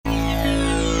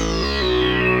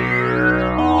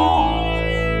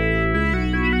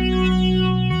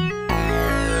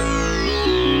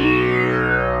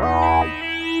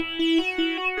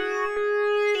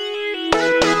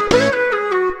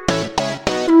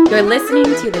You're listening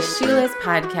to the Shoeless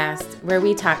Podcast, where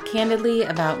we talk candidly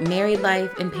about married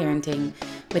life and parenting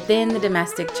within the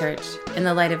domestic church in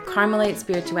the light of Carmelite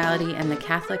spirituality and the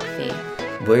Catholic faith.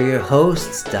 We're your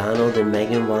hosts, Donald and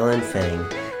Megan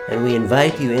Wallenfang, and we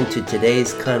invite you into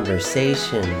today's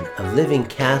conversation of living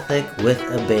Catholic with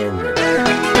abandon.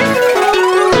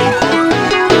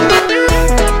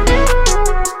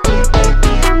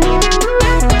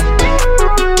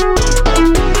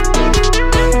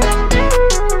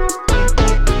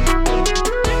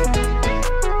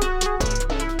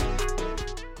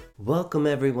 Welcome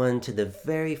everyone to the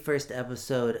very first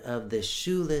episode of the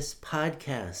Shoeless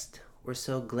Podcast. We're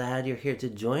so glad you're here to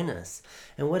join us.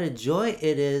 And what a joy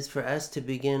it is for us to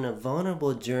begin a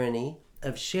vulnerable journey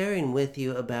of sharing with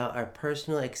you about our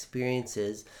personal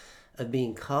experiences of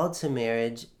being called to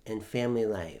marriage and family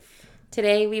life.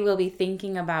 Today we will be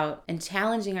thinking about and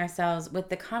challenging ourselves with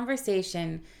the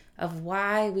conversation of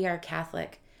why we are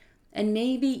Catholic and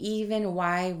maybe even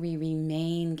why we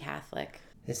remain Catholic.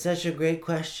 It's such a great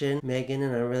question, Megan,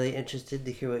 and I'm really interested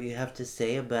to hear what you have to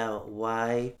say about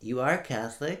why you are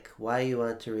Catholic, why you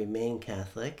want to remain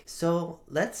Catholic. So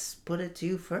let's put it to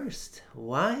you first.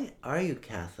 Why are you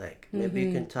Catholic? Maybe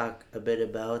you can talk a bit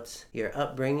about your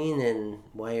upbringing and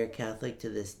why you're Catholic to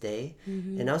this day,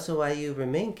 and also why you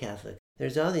remain Catholic.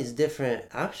 There's all these different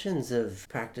options of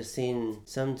practicing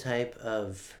some type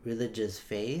of religious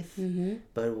faith,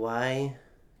 but why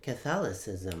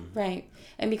Catholicism? Right.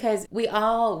 And because we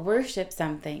all worship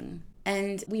something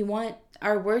and we want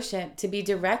our worship to be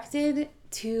directed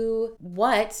to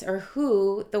what or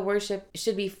who the worship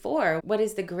should be for. What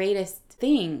is the greatest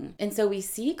thing? And so we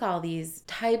seek all these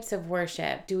types of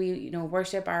worship. Do we,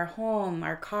 worship our home,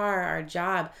 our car, our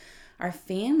job, our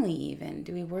family even?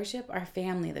 Do we worship our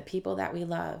family, the people that we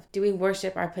love? Do we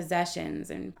worship our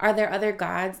possessions? And are there other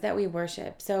gods that we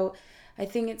worship? So I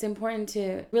think it's important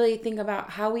to really think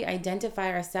about how we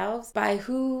identify ourselves by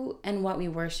who and what we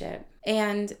worship.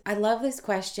 And I love this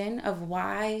question of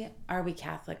why are we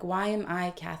Catholic? Why am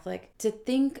I Catholic? To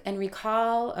think and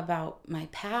recall about my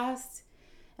past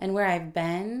and where I've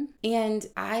been. And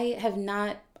I have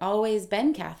not always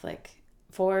been Catholic.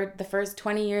 For the first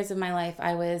 20 years of my life,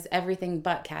 I was everything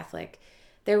but Catholic.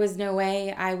 There was no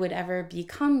way I would ever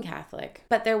become Catholic.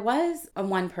 But there was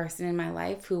one person in my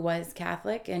life who was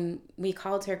Catholic, and we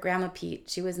called her Grandma Pete.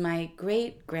 She was my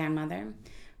great-grandmother.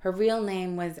 Her real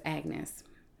name was Agnes,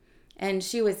 and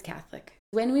she was Catholic.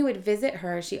 When we would visit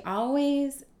her, she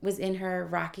always was in her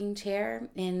rocking chair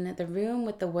in the room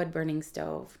with the wood-burning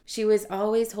stove. She was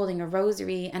always holding a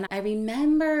rosary, and I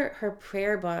remember her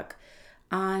prayer book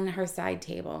on her side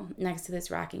table next to this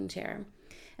rocking chair.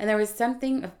 And there was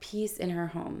something of peace in her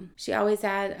home. She always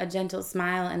had a gentle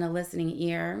smile and a listening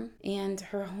ear. And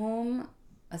her home,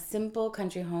 a simple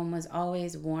country home, was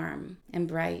always warm and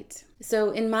bright.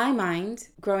 So in my mind,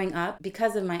 growing up,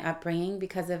 because of my upbringing,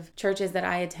 because of churches that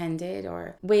I attended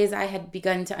or ways I had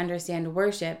begun to understand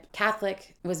worship,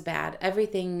 Catholic was bad.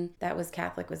 Everything that was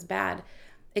Catholic was bad,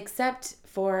 except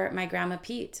for my Grandma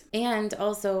Pete, and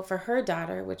also for her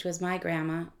daughter, which was my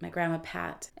Grandma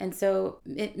Pat. And so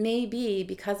it may be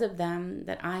because of them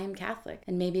that I am Catholic,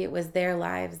 and maybe it was their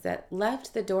lives that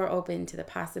left the door open to the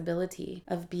possibility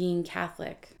of being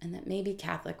Catholic, and that maybe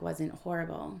Catholic wasn't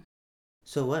horrible.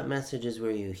 So what messages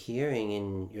were you hearing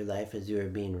in your life as you were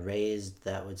being raised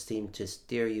that would seem to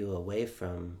steer you away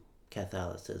from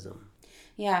Catholicism?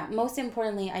 Yeah, most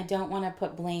importantly, I don't want to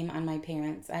put blame on my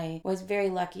parents. I was very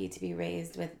lucky to be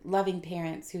raised with loving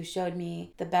parents who showed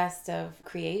me the best of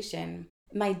creation.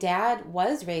 My dad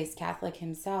was raised Catholic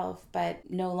himself, but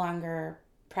no longer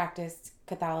practiced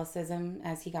Catholicism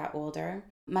as he got older.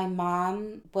 My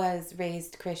mom was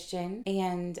raised Christian,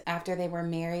 and after they were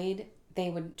married, they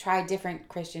would try different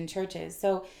Christian churches.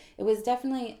 So it was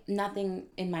definitely nothing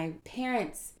in my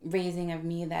parents' raising of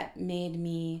me that made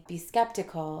me be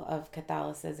skeptical of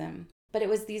Catholicism. But it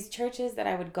was these churches that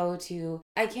I would go to.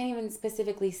 I can't even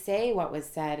specifically say what was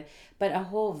said, but a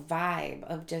whole vibe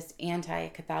of just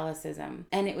anti-Catholicism.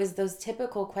 And it was those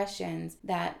typical questions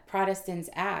that Protestants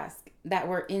ask that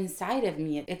were inside of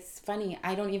me. It's funny,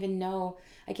 I don't even know,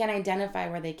 I can't identify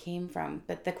where they came from,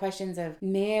 but the questions of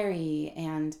Mary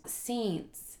and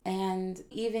saints and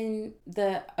even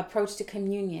the approach to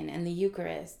communion and the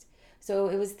Eucharist. So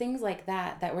it was things like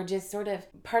that were just sort of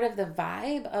part of the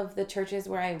vibe of the churches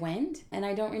where I went. And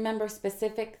I don't remember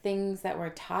specific things that were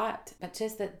taught, but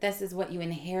just that this is what you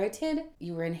inherited.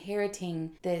 You were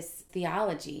inheriting this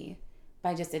theology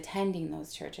by just attending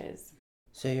those churches.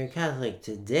 So you're Catholic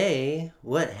today.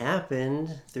 What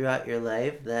happened throughout your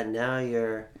life that now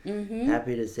you're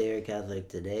happy to say you're Catholic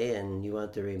today and you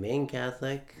want to remain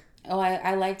Catholic? Oh,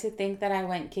 I like to think that I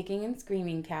went kicking and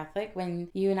screaming Catholic. When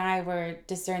you and I were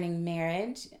discerning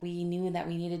marriage, we knew that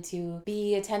we needed to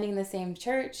be attending the same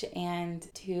church and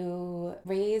to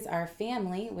raise our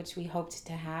family, which we hoped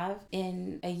to have,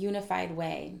 in a unified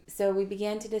way. So we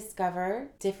began to discover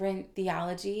different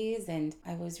theologies, and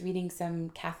I was reading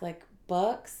some Catholic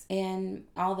books, and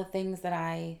all the things that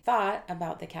I thought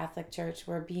about the Catholic Church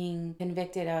were being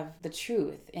convicted of the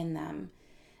truth in them.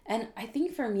 And I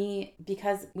think for me,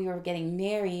 because we were getting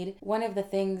married, one of the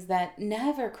things that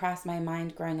never crossed my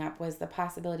mind growing up was the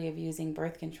possibility of using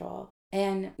birth control.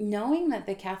 And knowing that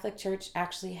the Catholic Church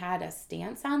actually had a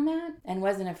stance on that and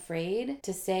wasn't afraid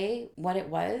to say what it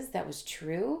was that was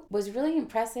true was really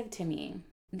impressive to me.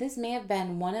 This may have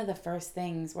been one of the first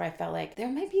things where I felt like there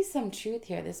might be some truth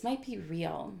here. This might be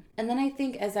real. And then I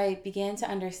think as I began to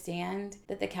understand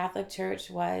that the Catholic Church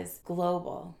was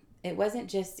global, it wasn't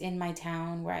just in my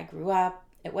town where I grew up.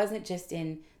 It wasn't just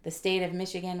in the state of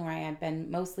Michigan where I had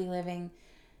been mostly living.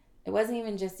 It wasn't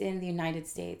even just in the United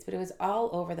States, but it was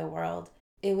all over the world.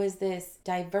 It was this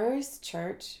diverse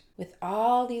church with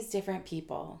all these different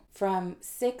people from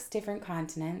 6 different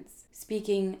continents,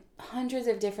 speaking hundreds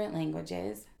of different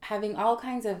languages, having all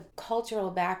kinds of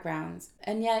cultural backgrounds,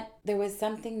 and yet there was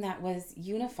something that was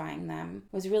unifying them.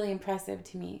 It was really impressive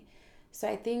to me. So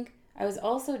I think I was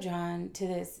also drawn to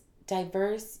this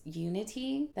diverse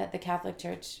unity that the Catholic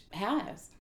Church has.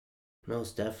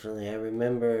 Most definitely. I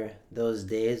remember those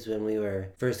days when we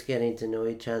were first getting to know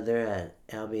each other at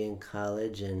Albion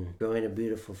College and growing a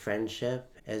beautiful friendship.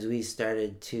 As we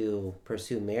started to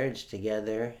pursue marriage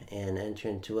together and enter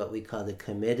into what we called a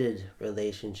committed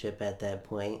relationship at that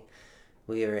point,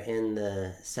 we were in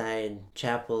the side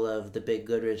chapel of the big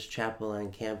Goodrich Chapel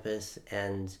on campus,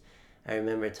 and I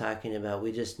remember talking about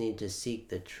we just need to seek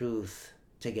the truth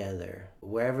together.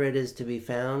 Wherever it is to be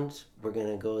found, we're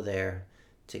going to go there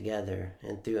together.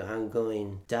 And through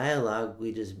ongoing dialogue,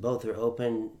 we just both were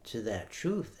open to that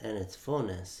truth and its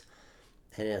fullness.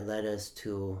 And it led us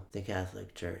to the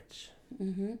Catholic Church.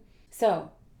 Mm-hmm. So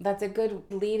that's a good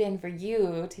lead in for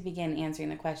you to begin answering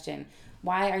the question,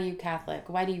 why are you Catholic?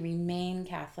 Why do you remain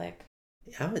Catholic?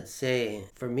 I would say,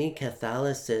 for me,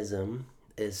 Catholicism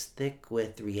is thick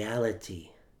with reality.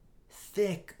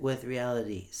 Thick with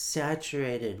reality,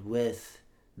 saturated with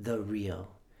the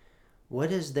real.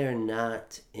 What is there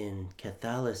not in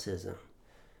Catholicism?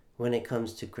 When it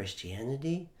comes to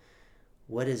Christianity,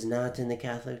 what is not in the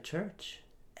Catholic Church?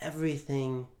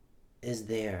 Everything is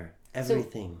there.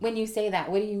 Everything. So when you say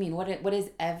that, what do you mean? What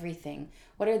is everything?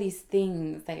 What are these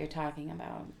things that you're talking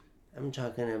about? I'm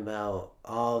talking about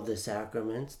all the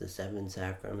sacraments, the 7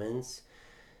 sacraments,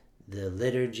 the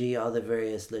liturgy, all the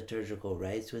various liturgical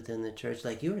rites within the church,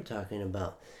 like you were talking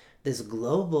about, this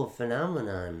global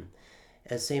phenomenon.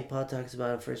 As St. Paul talks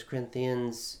about in 1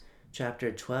 Corinthians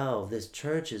chapter 12, this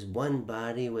church is one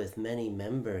body with many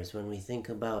members. When we think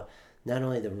about not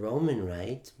only the Roman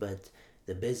rite, but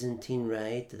the Byzantine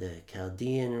rite, the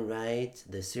Chaldean rite,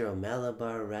 the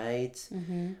Syro-Malabar rite,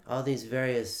 all these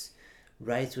various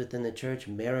rites within the church,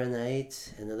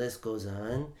 Maronite, and the list goes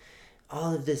on.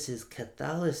 All of this is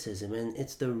Catholicism, and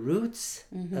it's the roots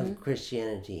of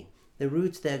Christianity, the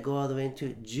roots that go all the way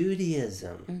into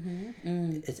Judaism.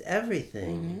 It's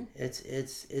everything.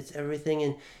 It's everything.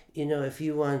 And you know, if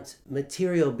you want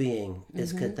material being,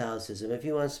 it's Catholicism. If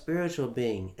you want spiritual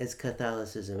being, it's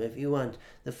Catholicism. If you want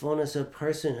the fullness of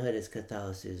personhood, it's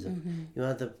Catholicism. You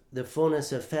want the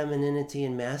fullness of femininity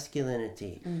and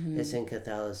masculinity, it's in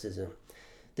Catholicism.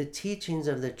 The teachings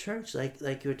of the church,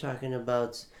 like you were talking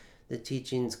about, the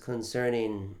teachings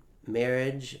concerning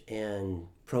marriage and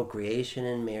procreation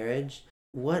in marriage.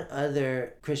 What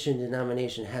other Christian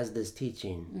denomination has this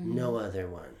teaching? No other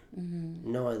one.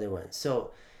 No other one.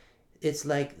 So it's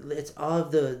like, it's all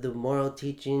of the moral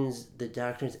teachings, the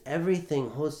doctrines, everything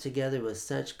holds together with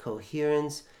such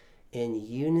coherence and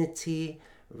unity,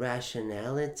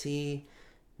 rationality,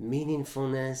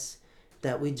 meaningfulness,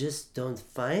 that we just don't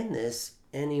find this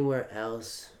anywhere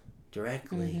else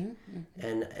directly.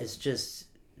 And it's just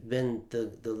been the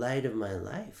light of my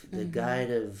life, the guide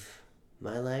of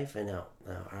my life and now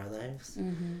our lives,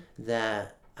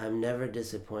 that I'm never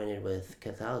disappointed with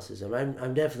Catholicism.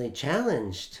 I'm definitely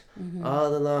challenged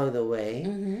all along the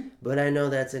way, but I know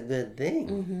that's a good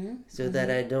thing, so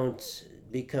that I don't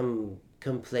become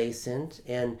complacent.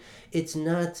 And it's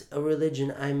not a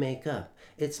religion I make up.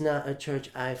 It's not a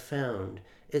church I found.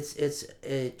 It's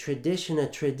a tradition, a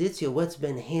traditio, what's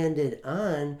been handed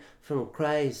on from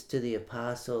Christ to the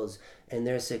apostles and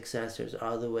their successors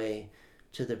all the way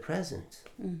to the present.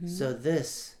 So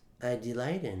this I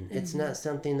delight in. It's not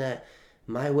something that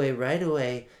my way right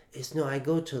away is, no, I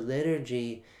go to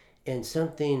liturgy and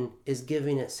something is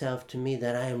giving itself to me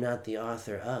that I am not the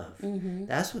author of.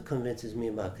 That's what convinces me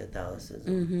about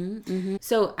Catholicism.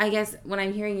 So I guess what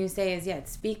I'm hearing you say is, it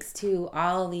speaks to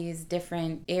all these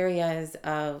different areas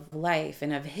of life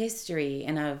and of history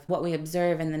and of what we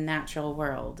observe in the natural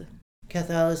world.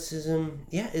 Catholicism,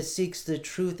 it seeks the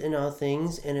truth in all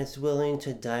things, and it's willing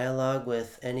to dialogue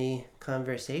with any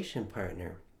conversation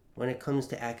partner. When it comes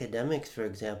to academics, for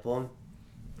example,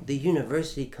 the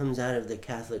university comes out of the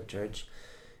Catholic Church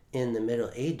in the Middle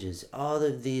Ages. All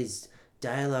of these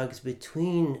dialogues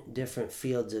between different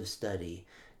fields of study,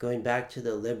 going back to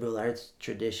the liberal arts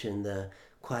tradition, the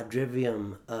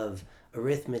quadrivium of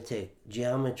arithmetic,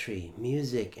 geometry,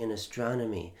 music, and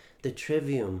astronomy, the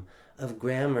trivium of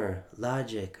grammar,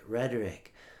 logic,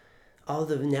 rhetoric, all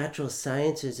the natural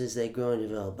sciences as they grow and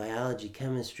develop, biology,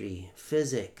 chemistry,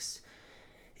 physics,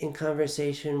 in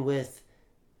conversation with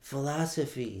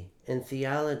philosophy and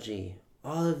theology,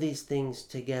 all of these things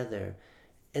together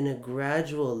in a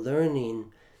gradual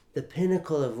learning, the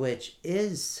pinnacle of which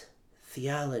is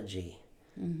theology.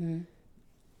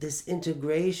 This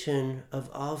integration of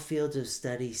all fields of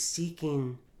study,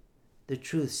 seeking the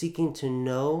truth, seeking to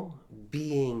know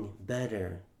being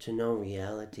better, to know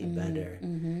reality better.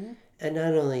 And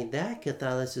not only that,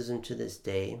 Catholicism to this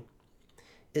day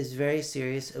is very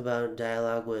serious about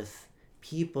dialogue with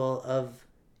people of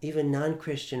even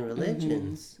non-Christian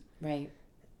religions. Right.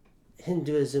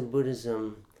 Hinduism,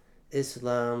 Buddhism,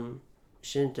 Islam,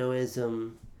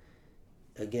 Shintoism,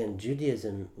 again,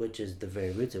 Judaism, which is the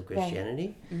very roots of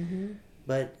Christianity.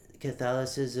 But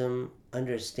Catholicism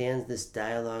understands this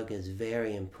dialogue as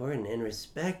very important in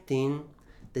respecting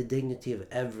the dignity of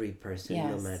every person,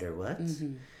 no matter what.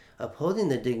 Upholding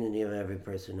the dignity of every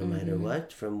person, no matter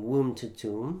what, from womb to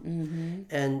tomb.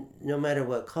 And no matter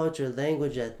what culture,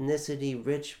 language, ethnicity,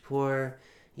 rich, poor,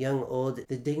 young, old,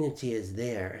 the dignity is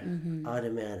there,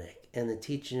 automatic. And the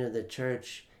teaching of the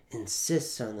church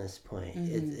insists on this point.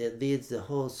 It leads the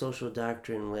whole social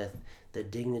doctrine with the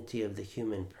dignity of the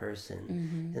human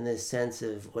person in this sense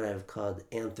of what I've called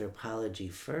anthropology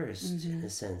first, in a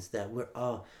sense that we're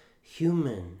all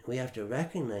human. We have to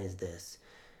recognize this,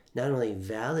 not only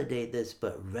validate this,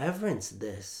 but reverence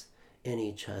this in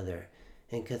each other.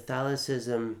 And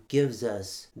Catholicism gives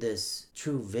us this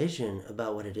true vision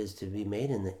about what it is to be made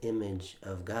in the image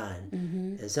of God.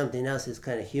 And something else is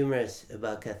kind of humorous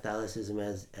about Catholicism,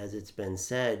 as it's been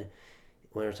said,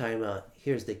 when we're talking about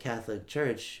here's the Catholic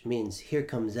Church, means here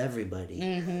comes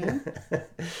everybody.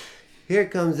 Here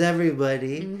comes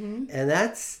everybody. And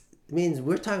that's means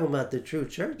we're talking about the true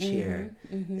church here.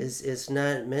 It's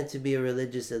not meant to be a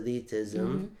religious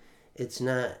elitism. It's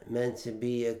not meant to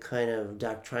be a kind of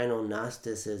doctrinal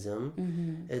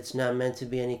Gnosticism. It's not meant to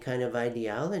be any kind of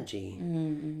ideology.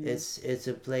 It's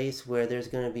a place where there's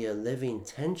going to be a living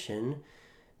tension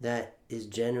that is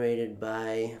generated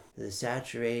by the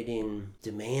saturating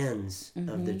demands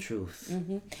of the truth.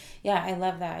 Yeah, I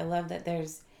love that. I love that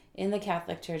there's, in the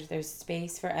Catholic Church, there's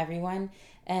space for everyone,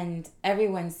 and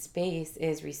everyone's space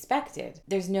is respected.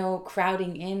 There's no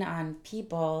crowding in on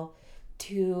people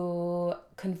to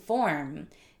conform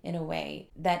in a way.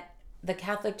 That the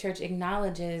Catholic Church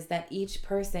acknowledges that each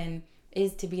person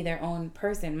is to be their own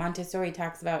person. Montessori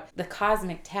talks about the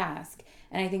cosmic task,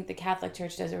 and I think the Catholic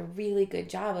Church does a really good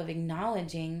job of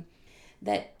acknowledging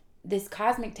that this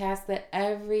cosmic task that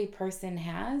every person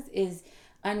has is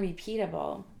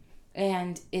unrepeatable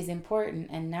and is important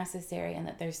and necessary, and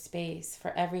that there's space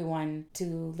for everyone to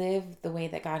live the way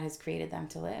that God has created them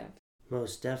to live.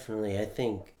 Most definitely. I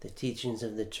think the teachings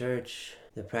of the church,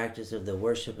 the practice of the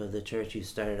worship of the church, you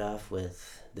started off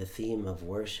with the theme of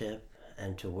worship,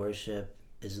 and to worship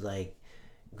is like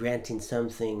granting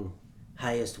something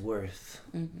highest worth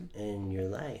in your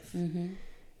life.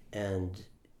 And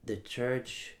the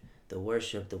church, the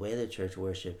worship, the way the church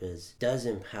worship does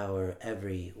empower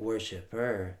every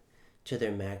worshiper to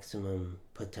their maximum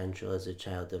potential as a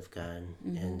child of God,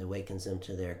 and awakens them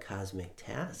to their cosmic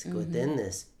task within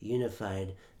this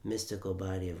unified mystical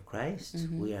body of Christ.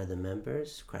 We are the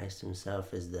members. Christ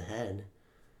himself is the head.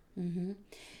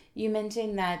 You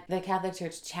mentioned that the Catholic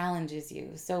Church challenges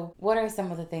you. So what are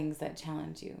some of the things that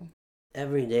challenge you?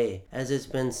 Every day, as it's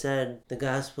been said, the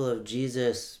gospel of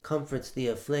Jesus comforts the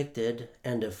afflicted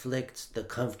and afflicts the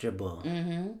comfortable.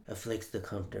 Afflicts the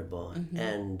comfortable.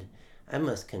 And I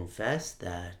must confess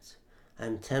that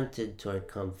I'm tempted toward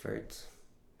comfort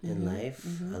in life.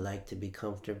 I like to be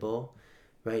comfortable.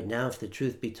 Right now, if the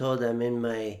truth be told, I'm in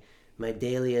my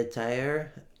daily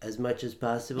attire as much as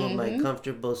possible. My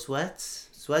comfortable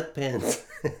sweatpants,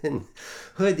 and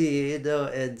hoodie, and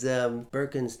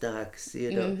Birkenstocks,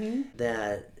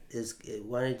 that is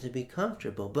wanting to be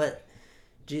comfortable. But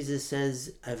Jesus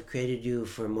says, I've created you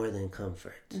for more than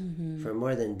comfort, for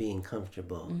more than being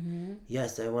comfortable.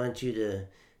 Yes, I want you to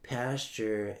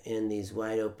pasture in these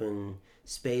wide open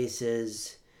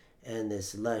spaces and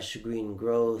this lush green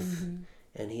growth.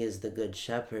 And he is the good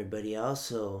shepherd, but he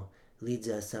also leads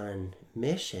us on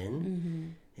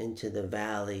mission into the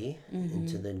valley,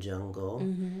 into the jungle,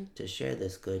 to share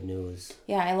this good news.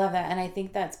 Yeah, I love that. And I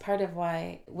think that's part of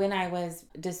why when I was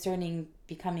discerning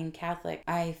becoming Catholic,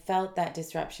 I felt that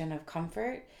disruption of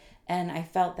comfort, and I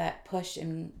felt that push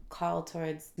and call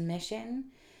towards mission,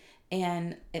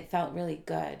 and it felt really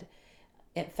good.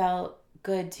 It felt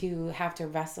good to have to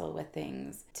wrestle with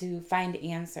things, to find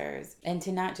answers, and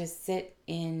to not just sit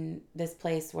in this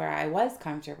place where I was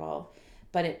comfortable,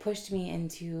 but it pushed me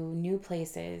into new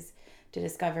places to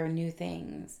discover new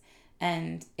things.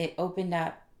 And it opened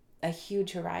up a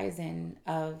huge horizon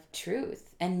of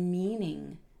truth and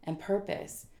meaning and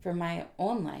purpose for my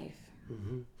own life.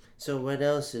 So what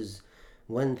else is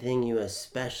one thing you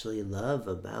especially love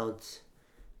about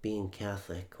being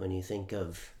Catholic when you think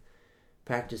of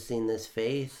practicing this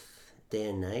faith day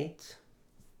and night?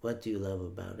 What do you love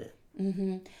about it?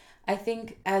 I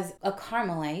think as a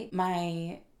Carmelite,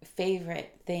 my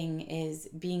favorite thing is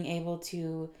being able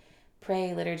to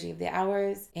pray Liturgy of the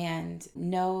Hours and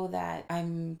know that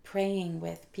I'm praying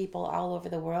with people all over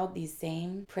the world these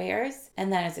same prayers,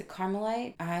 and that as a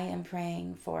Carmelite I am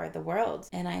praying for the world,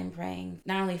 and I am praying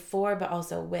not only for but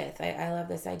also with. I love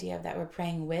this idea of that we're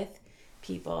praying with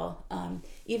people,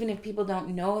 even if people don't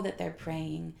know that they're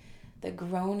praying, the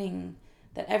groaning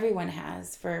that everyone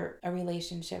has for a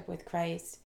relationship with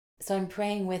Christ. So I'm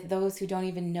praying with those who don't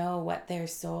even know what their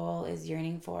soul is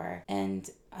yearning for. And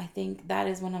I think that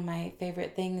is one of my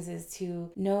favorite things, is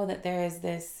to know that there is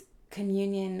this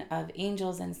communion of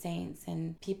angels and saints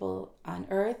and people on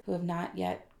earth who have not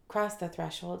yet crossed the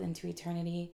threshold into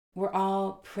eternity. We're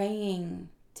all praying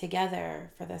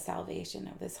together for the salvation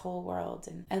of this whole world.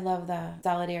 And I love the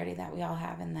solidarity that we all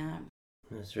have in that.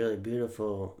 It's really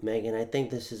beautiful, Megan. I think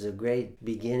this is a great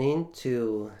beginning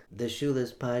to the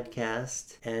Shoeless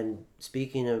podcast. And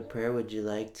speaking of prayer, would you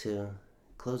like to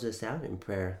close us out in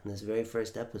prayer in this very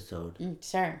first episode?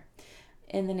 Sure.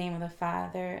 In the name of the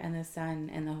Father, and the Son,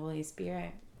 and the Holy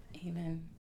Spirit. Amen.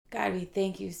 God, we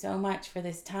thank you so much for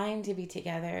this time to be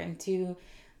together and to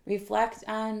reflect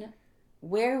on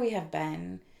where we have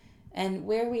been and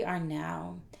where we are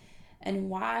now,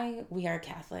 and why we are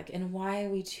Catholic, and why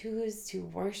we choose to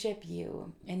worship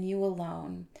you and you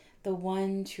alone, the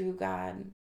one true God.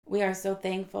 We are so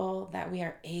thankful that we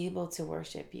are able to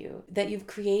worship you, that you've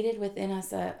created within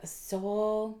us a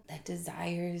soul that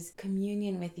desires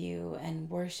communion with you and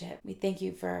worship. We thank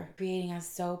you for creating us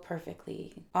so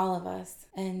perfectly, all of us,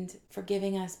 and for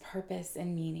giving us purpose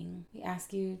and meaning. We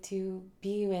ask you to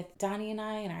be with Donnie and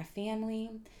I and our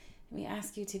family. We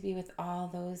ask you to be with all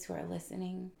those who are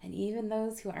listening, and even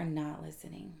those who are not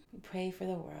listening. We pray for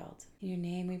the world. In your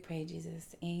name we pray,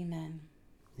 Jesus. Amen.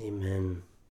 Amen.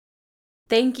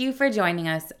 Thank you for joining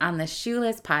us on the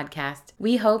Shoeless podcast.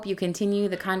 We hope you continue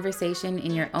the conversation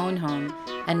in your own home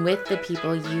and with the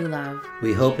people you love.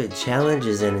 We hope it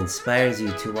challenges and inspires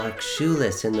you to walk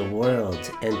shoeless in the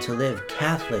world and to live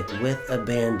Catholic with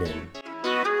abandon.